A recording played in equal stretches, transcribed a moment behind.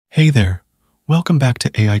Hey there, welcome back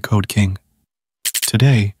to AI Code King.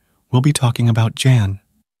 Today, we'll be talking about Jan.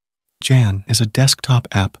 Jan is a desktop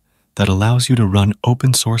app that allows you to run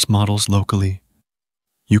open source models locally.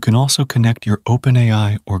 You can also connect your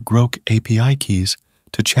OpenAI or Groq API keys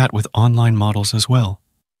to chat with online models as well.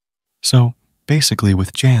 So, basically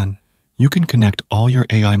with Jan, you can connect all your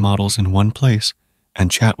AI models in one place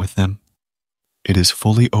and chat with them. It is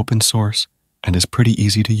fully open source and is pretty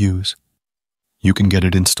easy to use. You can get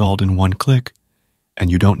it installed in one click, and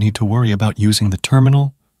you don't need to worry about using the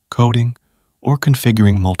terminal, coding, or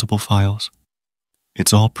configuring multiple files.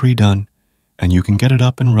 It's all pre-done, and you can get it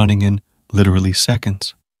up and running in literally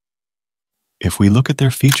seconds. If we look at their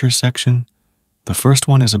features section, the first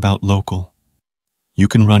one is about local. You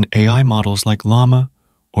can run AI models like Llama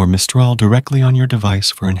or Mistral directly on your device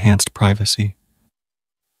for enhanced privacy.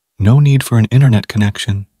 No need for an internet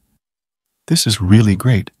connection. This is really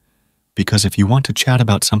great, because if you want to chat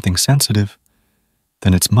about something sensitive,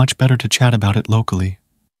 then it's much better to chat about it locally.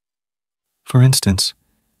 For instance,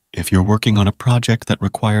 if you're working on a project that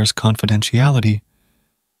requires confidentiality,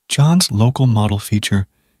 Jan's local model feature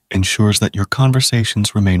ensures that your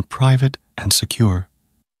conversations remain private and secure.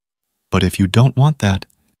 But if you don't want that,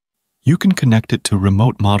 you can connect it to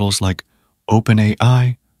remote models like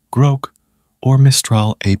OpenAI, Groq, or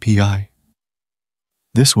Mistral API.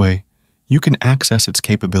 This way, you can access its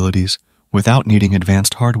capabilities without needing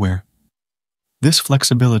advanced hardware. This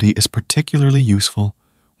flexibility is particularly useful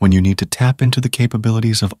when you need to tap into the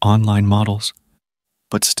capabilities of online models,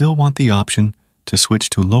 but still want the option to switch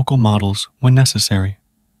to local models when necessary.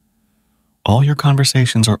 All your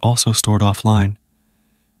conversations are also stored offline.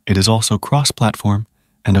 It is also cross-platform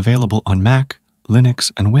and available on Mac,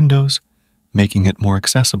 Linux, and Windows, making it more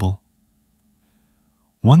accessible.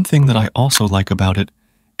 One thing that I also like about it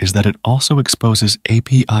is that it also exposes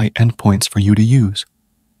API endpoints for you to use.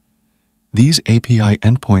 These API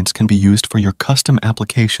endpoints can be used for your custom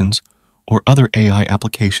applications or other AI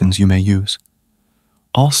applications you may use.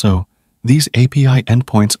 Also, these API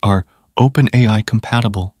endpoints are OpenAI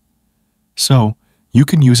compatible, so you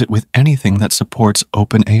can use it with anything that supports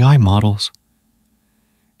OpenAI models.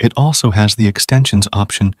 It also has the extensions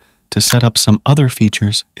option to set up some other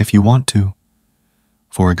features if you want to.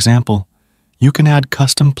 For example, you can add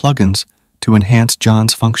custom plugins to enhance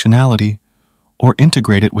Jan's functionality or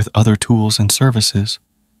integrate it with other tools and services.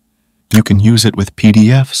 You can use it with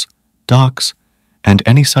PDFs, docs, and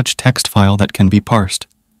any such text file that can be parsed.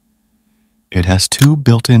 It has two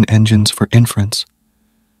built-in engines for inference.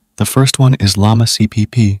 The first one is Llama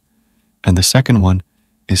CPP, and the second one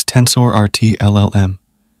is TensorRT LLM.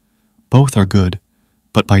 Both are good,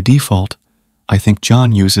 but by default, I think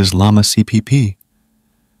Jan uses Llama CPP.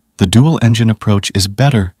 The dual-engine approach is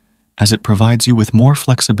better as it provides you with more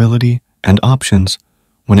flexibility and options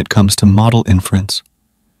when it comes to model inference.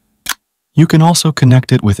 You can also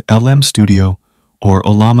connect it with LM Studio or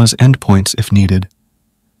Llama's endpoints if needed.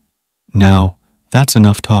 Now, that's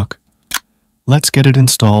enough talk. Let's get it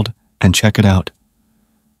installed and check it out.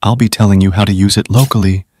 I'll be telling you how to use it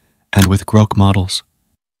locally and with Groq models.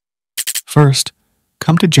 First,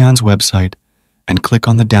 come to Jan's website and click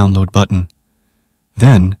on the download button.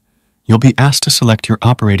 Then, you'll be asked to select your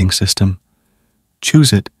operating system.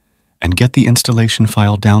 Choose it and get the installation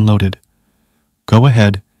file downloaded. Go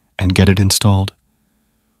ahead and get it installed.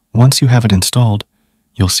 Once you have it installed,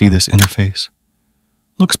 you'll see this interface.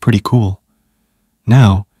 Looks pretty cool.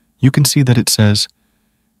 Now, you can see that it says,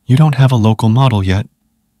 you don't have a local model yet.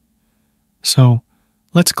 So,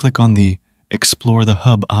 let's click on the Explore the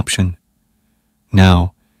Hub option.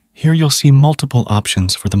 Now, here you'll see multiple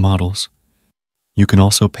options for the models. You can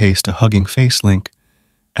also paste a Hugging Face link,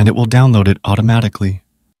 and it will download it automatically.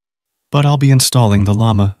 But I'll be installing the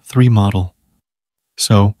Llama 3 model.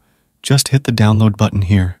 So, just hit the download button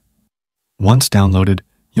here. Once downloaded,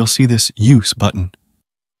 you'll see this Use button.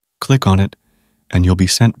 Click on it, and you'll be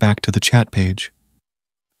sent back to the chat page.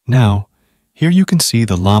 Now, here you can see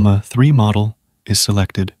the Llama 3 model is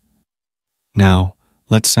selected. Now,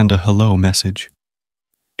 let's send a hello message.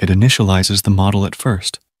 It initializes the model at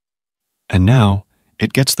first. And now,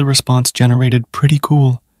 it gets the response generated pretty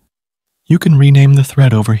cool. You can rename the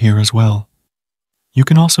thread over here as well. You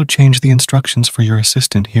can also change the instructions for your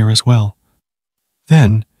assistant here as well.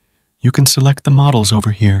 Then, you can select the models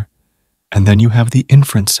over here, and then you have the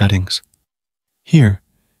inference settings. Here,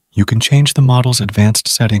 you can change the model's advanced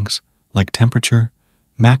settings, like temperature,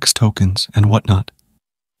 max tokens, and whatnot.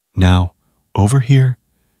 Now, over here,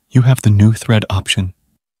 you have the new thread option.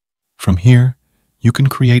 From here, you can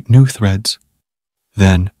create new threads.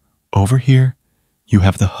 Then, over here, you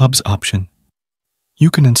have the Hubs option.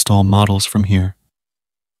 You can install models from here.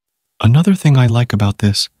 Another thing I like about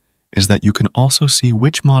this is that you can also see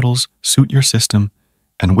which models suit your system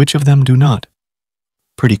and which of them do not.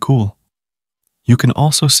 Pretty cool. You can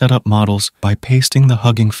also set up models by pasting the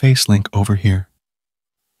Hugging Face link over here.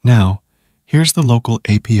 Now, here's the local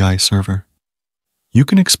API server. You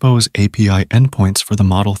can expose API endpoints for the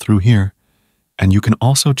model through here, and you can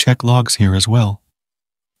also check logs here as well.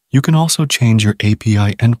 You can also change your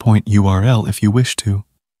API endpoint URL if you wish to.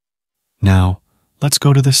 Now, let's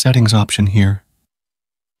go to the settings option here.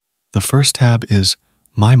 The first tab is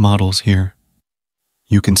My Models here.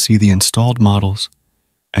 You can see the installed models,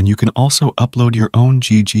 and you can also upload your own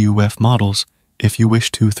GGUF models if you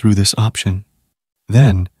wish to through this option.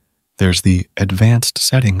 Then, there's the Advanced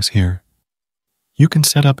Settings here. You can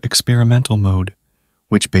set up experimental mode,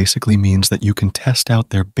 which basically means that you can test out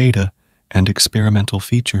their beta and experimental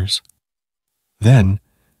features. Then,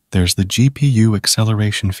 there's the GPU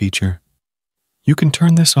acceleration feature. You can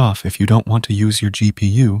turn this off if you don't want to use your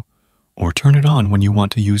GPU, or turn it on when you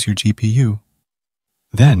want to use your GPU.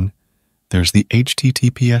 Then, there's the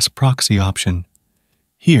HTTPS proxy option.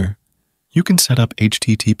 Here, you can set up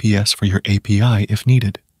HTTPS for your API if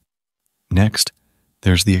needed. Next,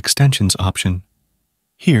 there's the extensions option.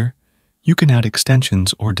 Here, you can add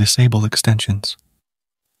extensions or disable extensions.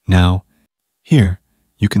 Now, here,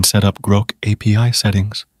 you can set up Groq API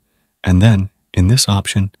settings, and then, in this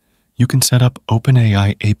option, you can set up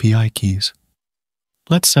OpenAI API keys.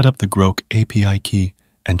 Let's set up the Groq API key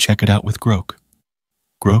and check it out with Groq.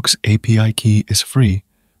 Groq's API key is free,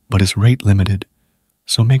 but is rate limited,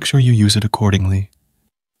 so make sure you use it accordingly.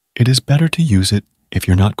 It is better to use it if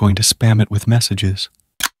you're not going to spam it with messages.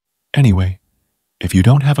 Anyway, if you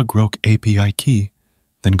don't have a Groq API key,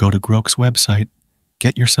 then go to Groq's website,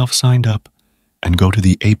 get yourself signed up, and go to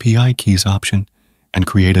the API keys option and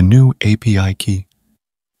create a new API key.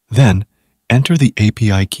 Then, enter the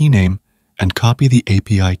API key name and copy the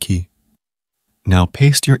API key. Now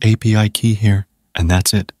paste your API key here, and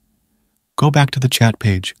that's it. Go back to the chat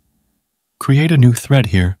page. Create a new thread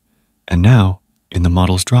here, and now, in the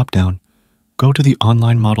Models dropdown, go to the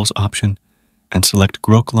Online Models option and select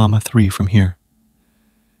Groq Llama 3 from here.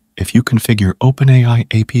 If you configure OpenAI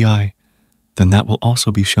API, then that will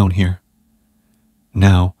also be shown here.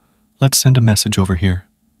 Now, let's send a message over here.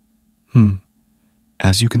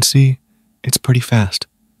 As you can see, it's pretty fast.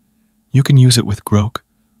 You can use it with Groq,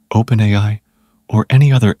 OpenAI, or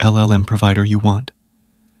any other LLM provider you want.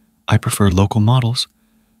 I prefer local models,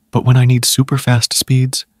 but when I need super fast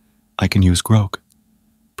speeds, I can use Groq.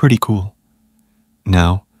 Pretty cool.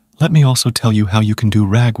 Now, let me also tell you how you can do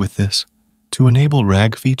RAG with this. To enable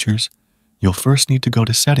RAG features, you'll first need to go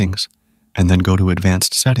to Settings, and then go to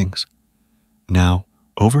Advanced Settings. Now,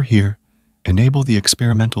 over here, enable the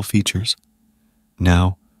experimental features.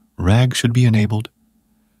 Now, RAG should be enabled.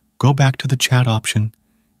 Go back to the chat option,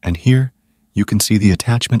 and here, you can see the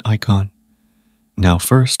attachment icon. Now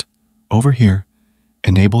first, over here,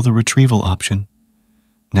 enable the retrieval option.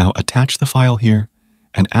 Now attach the file here,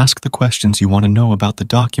 and ask the questions you want to know about the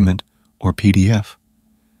document or PDF.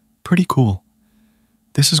 Pretty cool.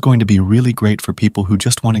 This is going to be really great for people who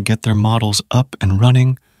just want to get their models up and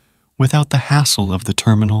running without the hassle of the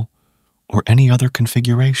terminal or any other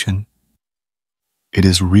configuration. It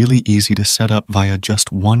is really easy to set up via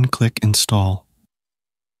just one-click install.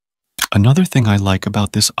 Another thing I like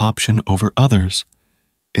about this option over others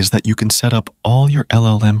is that you can set up all your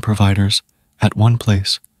LLM providers at one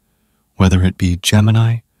place, whether it be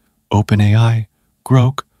Gemini, OpenAI,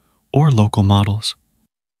 Groq, or local models.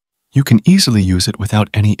 You can easily use it without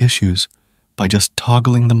any issues by just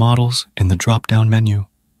toggling the models in the drop-down menu.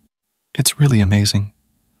 It's really amazing.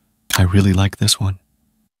 I really like this one.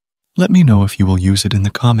 Let me know if you will use it in the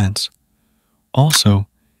comments. Also,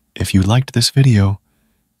 if you liked this video,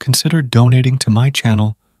 consider donating to my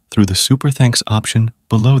channel through the Super Thanks option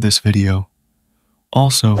below this video.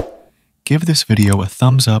 Also, give this video a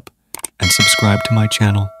thumbs up and subscribe to my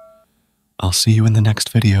channel. I'll see you in the next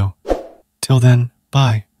video. Till then,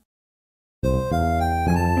 bye.